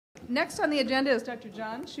Next on the agenda is Dr.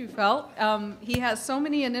 John Shufeldt. He has so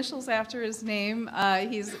many initials after his name.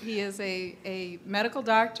 He is a medical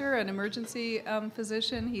doctor, an emergency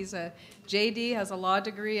physician. He's a JD, has a law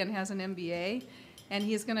degree, and has an MBA. And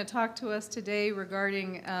he's going to talk to us today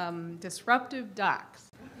regarding disruptive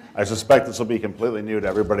docs. I suspect this will be completely new to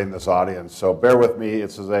everybody in this audience, so bear with me.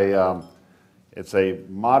 It's a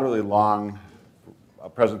moderately long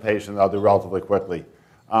presentation that I'll do relatively quickly.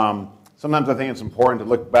 Sometimes I think it's important to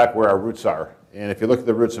look back where our roots are. And if you look at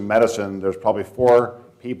the roots of medicine, there's probably 4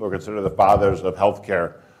 people who are considered the fathers of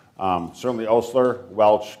healthcare. Certainly Osler,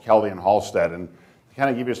 Welch, Kelly, and Halstead. And to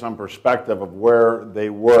kind of give you some perspective of where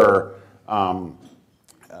they were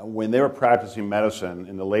when they were practicing medicine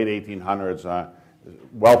in the late 1800s,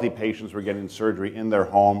 wealthy patients were getting surgery in their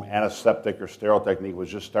home. Antiseptic or sterile technique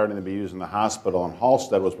was just starting to be used in the hospital, and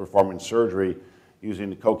Halstead was performing surgery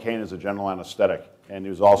using cocaine as a general anesthetic. And he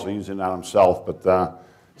was also using it on himself, but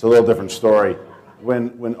it's a little different story.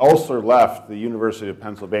 When Osler left the University of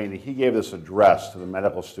Pennsylvania, he gave this address to the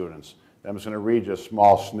medical students that I'm just going to read you a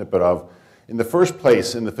small snippet of. In the first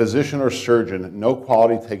place, in the physician or surgeon, no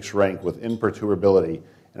quality takes rank with imperturbability,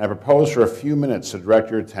 and I propose for a few minutes to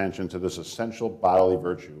direct your attention to this essential bodily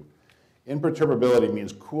virtue. Imperturbability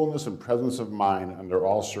means coolness and presence of mind under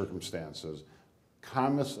all circumstances,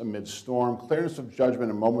 calmness amid storm, clearness of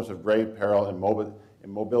judgment in moments of grave peril,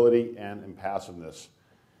 immobility and impassiveness.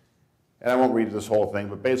 And I won't read this whole thing,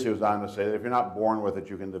 but basically it was on to say that if you're not born with it,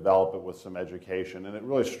 you can develop it with some education. And it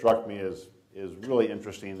really struck me as really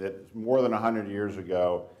interesting that more than 100 years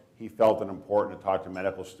ago, he felt it important to talk to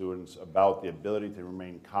medical students about the ability to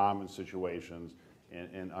remain calm in situations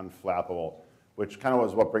and unflappable, which kind of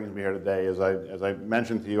was what brings me here today. As I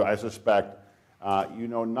mentioned to you, I suspect you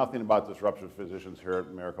know nothing about disruptive physicians here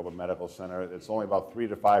at Maricopa Medical Center. It's only about 3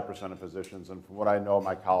 to 5% of physicians, and from what I know of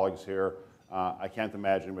my colleagues here, I can't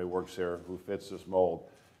imagine anybody works here who fits this mold.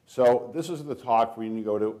 So this is the talk where you can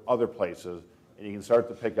go to other places, and you can start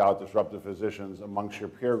to pick out disruptive physicians amongst your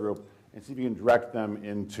peer group and see if you can direct them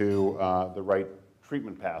into the right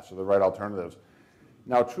treatment paths or the right alternatives.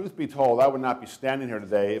 Now, truth be told, I would not be standing here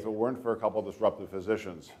today if it weren't for a couple of disruptive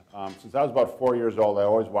physicians. Since I was about 4 years old, I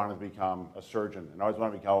always wanted to become a surgeon and I always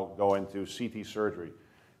wanted to go into CT surgery.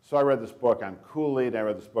 So I read this book on Cooley, I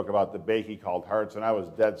read this book about DeBakey called Hearts, and I was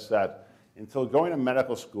dead set. Until going to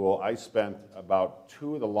medical school, I spent about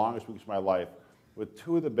 2 of the longest weeks of my life with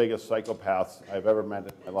 2 of the biggest psychopaths I've ever met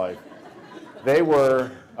in my life. They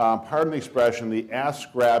were, pardon the expression, the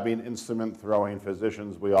ass-grabbing, instrument-throwing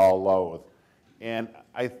physicians we all loathe. And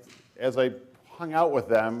as I hung out with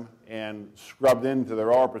them and scrubbed into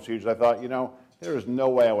their oral procedures, I thought, you know, there is no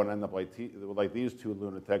way I would end up like these 2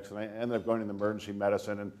 lunatics. And I ended up going into emergency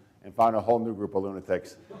medicine and found a whole new group of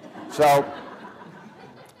lunatics. So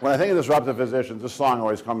when I think of disruptive physicians, this song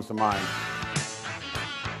always comes to mind.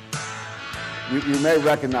 You may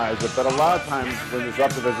recognize it, but a lot of times when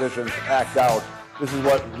disruptive physicians act out, this is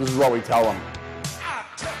what we tell them.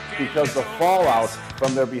 Because the fallout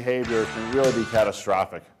from their behavior can really be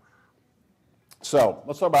catastrophic. So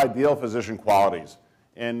let's talk about ideal physician qualities.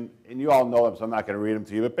 And you all know them, so I'm not going to read them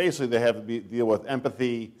to you, but basically they have to deal with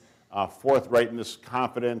empathy, forthrightness,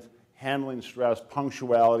 confident, handling stress,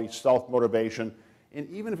 punctuality, self-motivation. And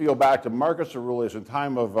even if you go back to Marcus Aurelius in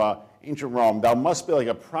time of ancient Rome, thou must be like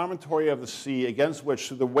a promontory of the sea against which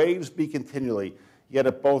the waves beat continually, yet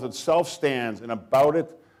it both itself stands, and about it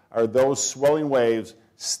are those swelling waves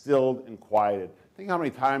stilled and quieted. Think how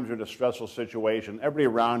many times you're in a stressful situation, everybody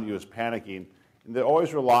around you is panicking, and they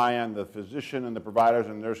always rely on the physician and the providers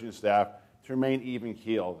and nursing staff to remain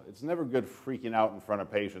even-keeled. It's never good freaking out in front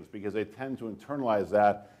of patients because they tend to internalize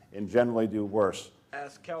that and generally do worse.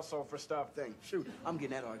 Ask Kelso for stuff thing. Shoot, I'm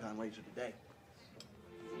getting that argon laser today.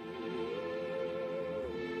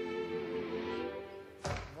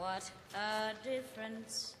 What a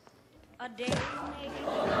difference a day makes.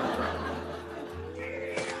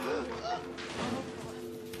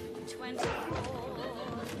 24 little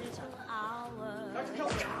hours.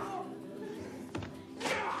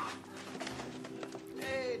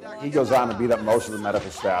 He goes on to beat up most of the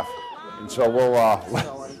medical staff, and so we'll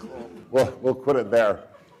quit it there.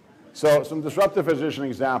 So some disruptive physician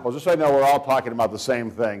examples, just so I know we're all talking about the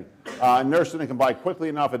same thing. A nurse didn't comply quickly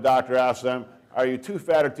enough, a doctor asked them, are you too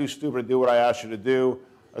fat or too stupid to do what I asked you to do?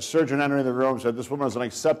 A surgeon entering the room said, this woman is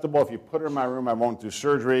unacceptable. If you put her in my room, I won't do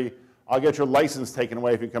surgery. I'll get your license taken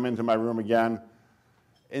away if you come into my room again.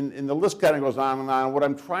 And the list kind of goes on and on. What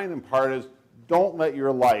I'm trying to impart is don't let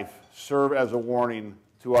your life serve as a warning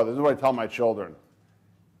to others. This is what I tell my children.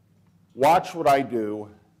 Watch what I do,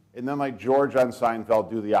 and then like George on Seinfeld,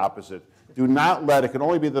 do the opposite. Do not let, it can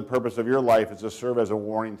only be the purpose of your life is to serve as a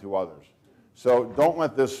warning to others. So don't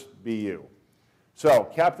let this be you. So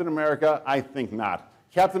Captain America, I think not.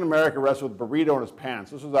 Captain America arrested with a burrito in his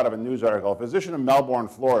pants. This was out of a news article. A physician in Melbourne,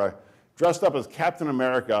 Florida, dressed up as Captain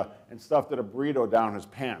America and stuffed a burrito down his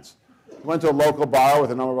pants. He went to a local bar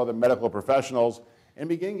with a number of other medical professionals and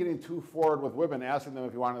began getting too forward with women, asking them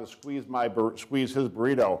if he wanted to squeeze his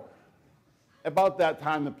burrito. About that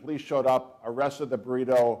time, the police showed up, arrested the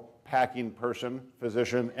burrito packing person,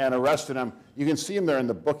 physician, and arrested him. You can see him there in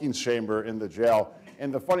the booking chamber in the jail.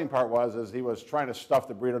 And the funny part was, as he was trying to stuff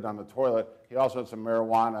the burrito down the toilet, he also had some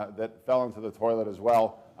marijuana that fell into the toilet as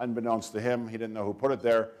well, unbeknownst to him. He didn't know who put it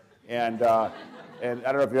there. And I don't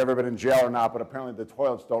know if you've ever been in jail or not, but apparently the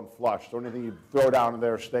toilets don't flush. So anything you throw down in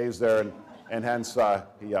there stays there, and hence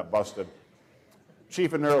he got busted.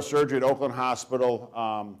 Chief of neurosurgery at Oakland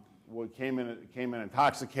Hospital came in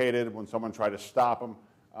intoxicated when someone tried to stop him.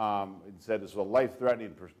 He said this was a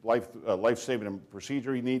life-threatening, life-saving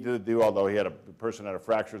procedure he needed to do, although the person had a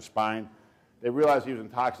fractured spine. They realized he was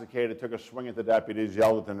intoxicated, took a swing at the deputies,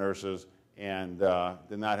 yelled at the nurses, and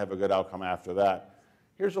did not have a good outcome after that.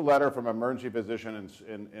 Here's a letter from an emergency physician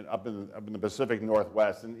up in the Pacific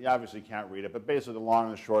Northwest, and you obviously can't read it, but basically the long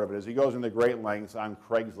and the short of it is he goes into great lengths on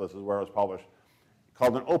Craigslist, is where it was published,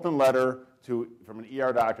 called an open letter from an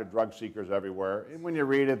ER doctor, drug seekers everywhere. And when you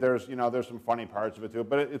read it, there's some funny parts of it too,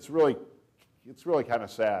 but it's really kind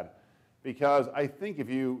of sad, because I think if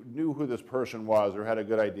you knew who this person was or had a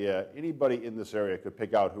good idea, anybody in this area could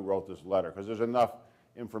pick out who wrote this letter, because there's enough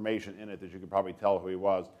information in it that you could probably tell who he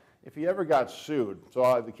was. If he ever got sued,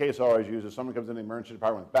 so the case I always use is someone comes in the emergency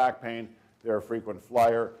department with back pain, they're a frequent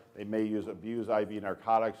flyer, they may abuse IV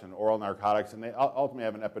narcotics and oral narcotics, and they ultimately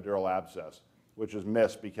have an epidural abscess, which is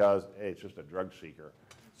missed because, hey, it's just a drug seeker.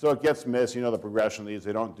 So it gets missed. You know the progression of these.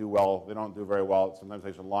 They don't do well. They don't do very well. Sometimes it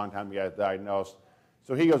takes a long time to get diagnosed.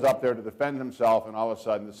 So he goes up there to defend himself, and all of a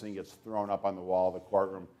sudden this thing gets thrown up on the wall of the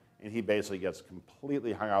courtroom, and he basically gets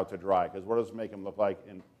completely hung out to dry, because what does it make him look like?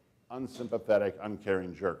 An unsympathetic,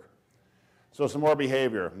 uncaring jerk. So some more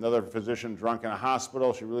behavior. Another physician drunk in a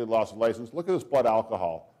hospital. She really lost her license. Look at this blood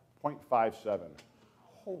alcohol, 0.57.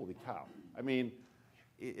 Holy cow. I mean,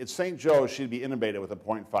 at St. Joe's, she'd be intubated with a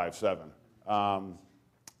 0.57.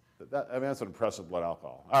 That's an impressive blood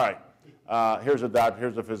alcohol. All right. Here's a doctor.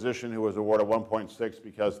 Here's a physician who was awarded 1.6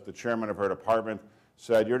 because the chairman of her department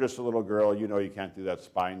said, "You're just a little girl. You know you can't do that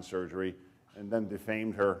spine surgery," and then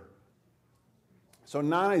defamed her. So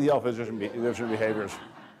non-ideal physician behaviors.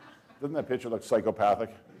 Doesn't that picture look psychopathic?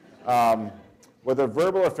 Whether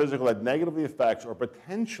verbal or physical that negatively affects or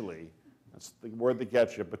potentially, that's the word that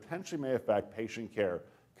gets you, potentially may affect patient care,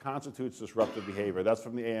 constitutes disruptive behavior. That's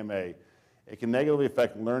from the AMA. It can negatively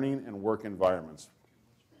affect learning and work environments.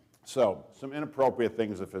 So, some inappropriate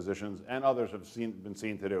things that physicians and others have been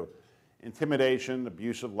seen to do. Intimidation,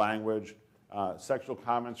 abusive language, sexual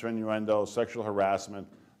comments or innuendo, sexual harassment,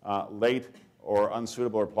 late or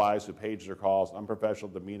unsuitable replies to pages or calls,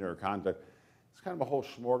 unprofessional demeanor or conduct. It's kind of a whole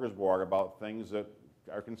smorgasbord about things that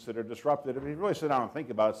are considered disruptive. If you really sit down and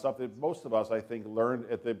think about it, stuff that most of us, I think, learned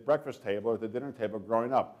at the breakfast table or at the dinner table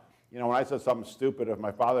growing up. You know, when I said something stupid, if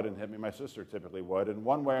my father didn't hit me, my sister typically would. And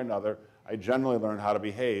one way or another, I generally learned how to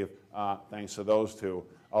behave thanks to those two.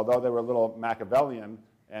 Although they were a little Machiavellian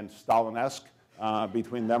and Stalin-esque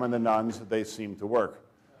between them and the nuns, they seemed to work.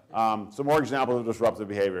 Some more examples of disruptive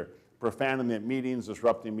behavior. Profanity at meetings,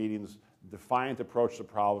 disrupting meetings, defiant approach to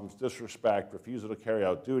problems, disrespect, refusal to carry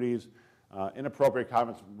out duties, inappropriate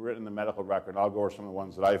comments written in the medical record. I'll go over some of the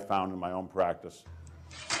ones that I've found in my own practice.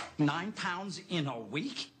 9 pounds in a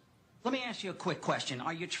week? Let me ask you a quick question.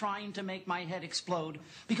 Are you trying to make my head explode?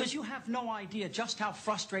 Because you have no idea just how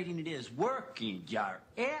frustrating it is working your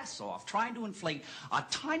ass off trying to inflate a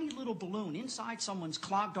tiny little balloon inside someone's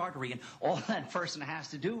clogged artery, and all that person has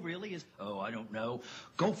to do really is, oh, I don't know,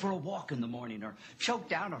 go for a walk in the morning or choke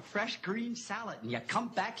down a fresh green salad, and you come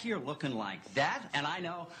back here looking like that, and I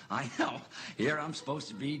know, here I'm supposed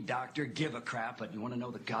to be Dr. Give a Crap, but you want to know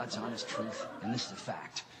the God's honest truth, and this is a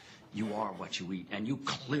fact. You are what you eat, and you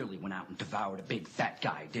clearly went out and devoured a big fat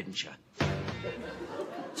guy, didn't you?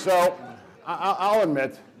 So, I'll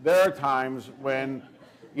admit, there are times when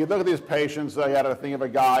you look at these patients. I had a thing of a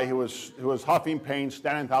guy who was huffing pain,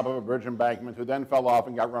 standing on top of a bridge embankment, who then fell off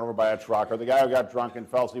and got run over by a truck, or the guy who got drunk and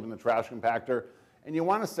fell asleep in the trash compactor. And you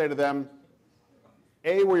want to say to them,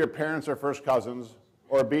 A, were your parents or first cousins,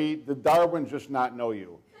 or B, did Darwin just not know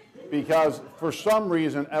you? Because for some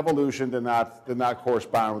reason, evolution did not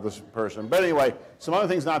correspond with this person. But anyway, some other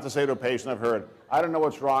things not to say to a patient I've heard. I don't know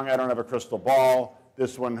what's wrong. I don't have a crystal ball.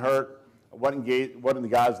 This one hurt. What in the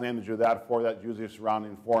God's name did you do that for? That's usually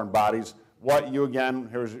surrounding foreign bodies. What, you again,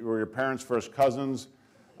 were your parents' first cousins.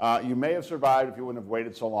 You may have survived if you wouldn't have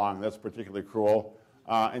waited so long. That's particularly cruel.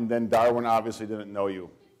 And then Darwin obviously didn't know you.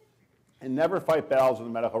 And never fight battles in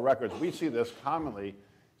the medical records. We see this commonly.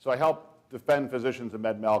 So I help defend physicians and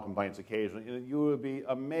med mal complaints occasionally. And you would be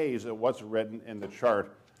amazed at what's written in the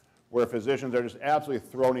chart where physicians are just absolutely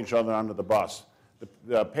throwing each other under the bus.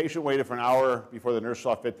 The patient waited for an hour before the nurse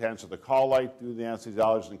saw fit to answer the call light. Due to the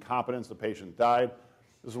anesthesiologist's incompetence, the patient died.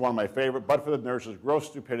 This is one of my favorite. But for the nurse's gross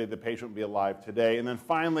stupidity, the patient would be alive today. And then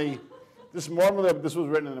finally, this was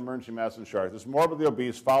written in an emergency medicine chart. This morbidly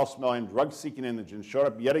obese, foul-smelling, drug-seeking indigent showed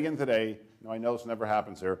up yet again today. Now, I know this never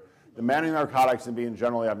happens here. Demanding narcotics and being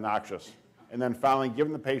generally obnoxious. And then finally,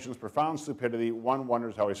 given the patient's profound stupidity, one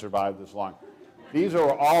wonders how he survived this long. These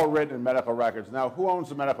are all written in medical records. Now, who owns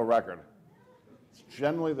the medical record? It's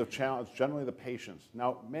generally the challenge, generally the patients.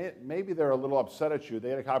 Now, maybe they're a little upset at you. They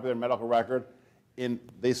had a copy of their medical record, and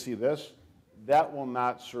they see this. That will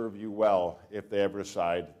not serve you well if they ever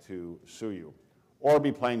decide to sue you or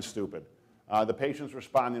be plain stupid. The patient's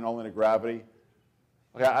responding only to gravity.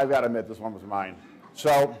 Okay, I've got to admit, this one was mine.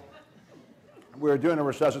 So we were doing a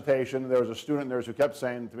resuscitation. There was a student nurse who kept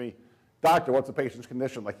saying to me, "Doctor, what's the patient's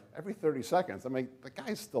condition?" Like every 30 seconds. I mean, the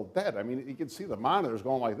guy's still dead. I mean, you can see the monitors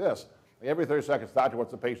going like this. Like every 30 seconds, "Doctor,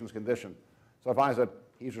 what's the patient's condition?" So I finally said,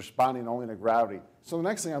 "He's responding only to gravity." So the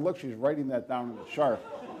next thing I look, she's writing that down in the chart.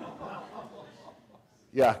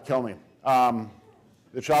 Yeah, kill me.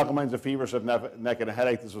 The child complains of fever, stiff neck, and a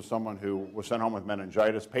headache. This was someone who was sent home with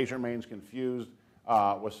meningitis. Patient remains confused,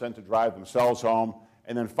 was sent to drive themselves home.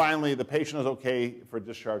 And then finally, the patient is okay for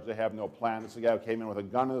discharge. They have no plan. This is a guy who came in with a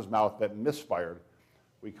gun in his mouth that misfired.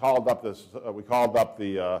 We called up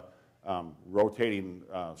the rotating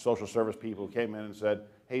social service people who came in and said,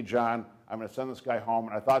 "Hey, John, I'm going to send this guy home."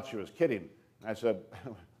 And I thought she was kidding. And I said,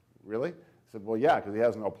 "Really?" I said, "Well, yeah, because he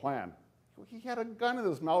has no plan." He had a gun in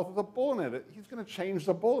his mouth with a bullet in it. He's going to change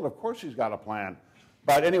the bullet. Of course he's got a plan.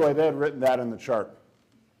 But anyway, they had written that in the chart.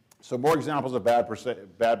 So more examples of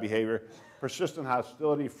bad behavior: persistent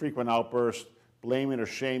hostility, frequent outbursts, blaming or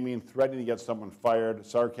shaming, threatening to get someone fired,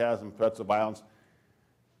 sarcasm, threats of violence.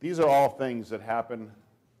 These are all things that happen,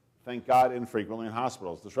 thank God, infrequently in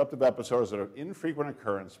hospitals. Disruptive episodes that are infrequent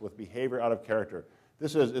occurrence with behavior out of character.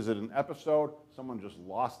 Is it an episode? Someone just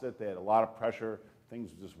lost it. They had a lot of pressure.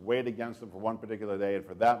 Things just weighed against them for one particular day, and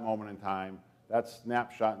for that moment in time, that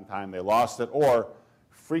snapshot in time, they lost it. Or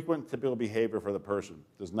frequent typical behavior for the person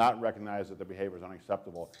does not recognize that the behavior is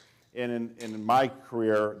unacceptable. And in my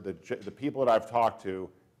career, the people that I've talked to,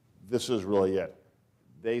 this is really it.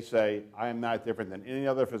 They say, "I am not different than any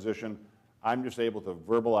other physician. I'm just able to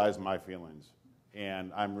verbalize my feelings,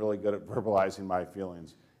 and I'm really good at verbalizing my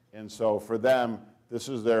feelings." And so for them, this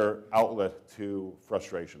is their outlet to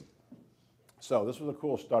frustration. So this was a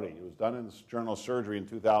cool study. It was done in the Journal of Surgery in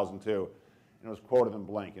 2002, and it was quoted in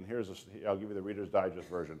blank. And I'll give you the Reader's Digest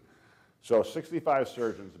version. So 65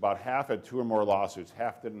 surgeons, about half had 2 or more lawsuits,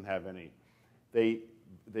 half didn't have any. They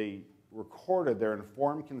recorded their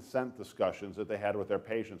informed consent discussions that they had with their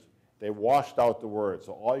patients. They washed out the words,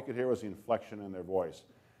 so all you could hear was the inflection in their voice.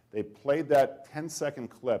 They played that 10-second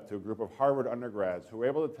clip to a group of Harvard undergrads who were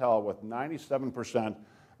able to tell with 97%,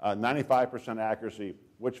 95% accuracy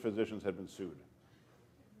which physicians had been sued.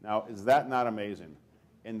 Now, is that not amazing?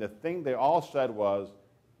 And the thing they all said was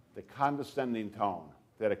the condescending tone.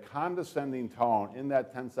 They had a condescending tone in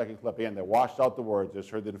that 10-second clip. Again, they washed out the words,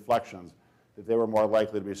 just heard the inflections, that they were more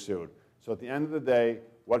likely to be sued. So at the end of the day,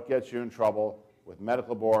 what gets you in trouble with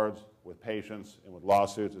medical boards, with patients, and with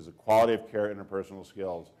lawsuits is the quality of care, interpersonal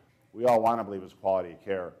skills. We all want to believe it's quality of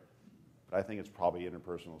care, but I think it's probably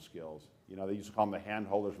interpersonal skills. You know, they used to call them the hand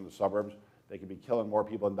holders from the suburbs. They could be killing more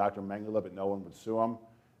people than Dr. Mengele, but no one would sue them.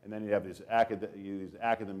 And then you have these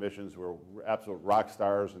academicians who are absolute rock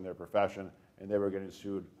stars in their profession, and they were getting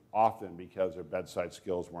sued often because their bedside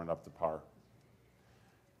skills weren't up to par.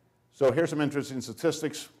 So here's some interesting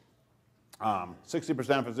statistics.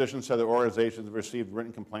 60% of physicians said their organizations have received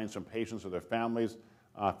written complaints from patients or their families.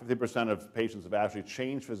 50% of patients have actually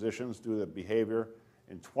changed physicians due to the behavior.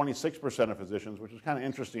 And 26% of physicians, which is kind of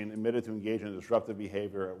interesting, admitted to engaging in disruptive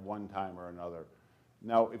behavior at one time or another.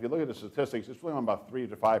 Now, if you look at the statistics, it's really about 3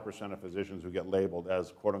 to 5% of physicians who get labeled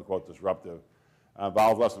as quote-unquote disruptive.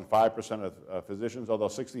 Involve less than 5% of physicians, although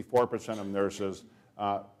 64% of nurses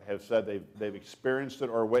have said they've experienced it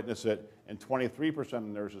or witnessed it, and 23% of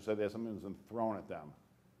nurses said that something's been thrown at them.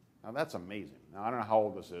 Now, that's amazing. Now, I don't know how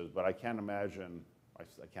old this is, but I can't imagine,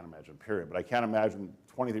 period, but I can't imagine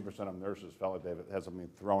 23% of nurses felt like they've had something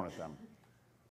thrown at them.